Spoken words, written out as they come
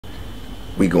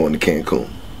we going to Cancun.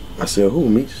 I said, who,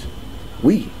 Meech?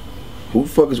 We. Who the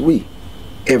fuck is we?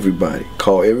 Everybody.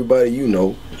 Call everybody you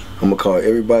know. I'm gonna call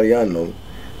everybody I know.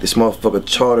 This motherfucker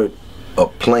chartered a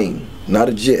plane, not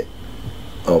a jet,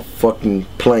 a fucking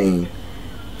plane,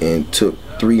 and took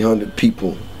 300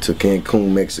 people to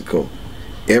Cancun, Mexico.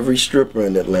 Every stripper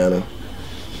in Atlanta,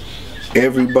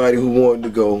 everybody who wanted to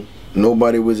go,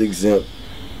 nobody was exempt,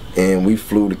 and we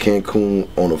flew to Cancun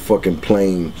on a fucking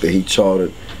plane that he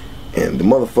chartered, and the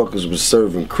motherfuckers was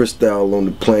serving Cristal on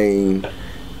the plane,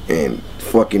 and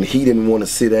fucking he didn't want to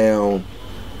sit down.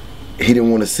 He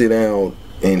didn't want to sit down,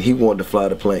 and he wanted to fly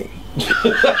the plane.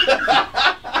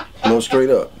 No, straight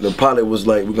up. The pilot was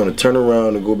like, we're gonna turn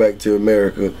around and go back to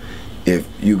America if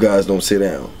you guys don't sit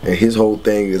down. And his whole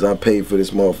thing is, I paid for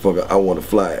this motherfucker, I want to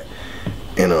fly it.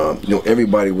 And you know,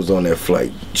 everybody was on that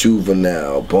flight.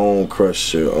 Juvenile, Bone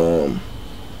Crusher,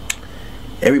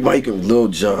 everybody can, Lil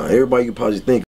Jon, everybody you could probably think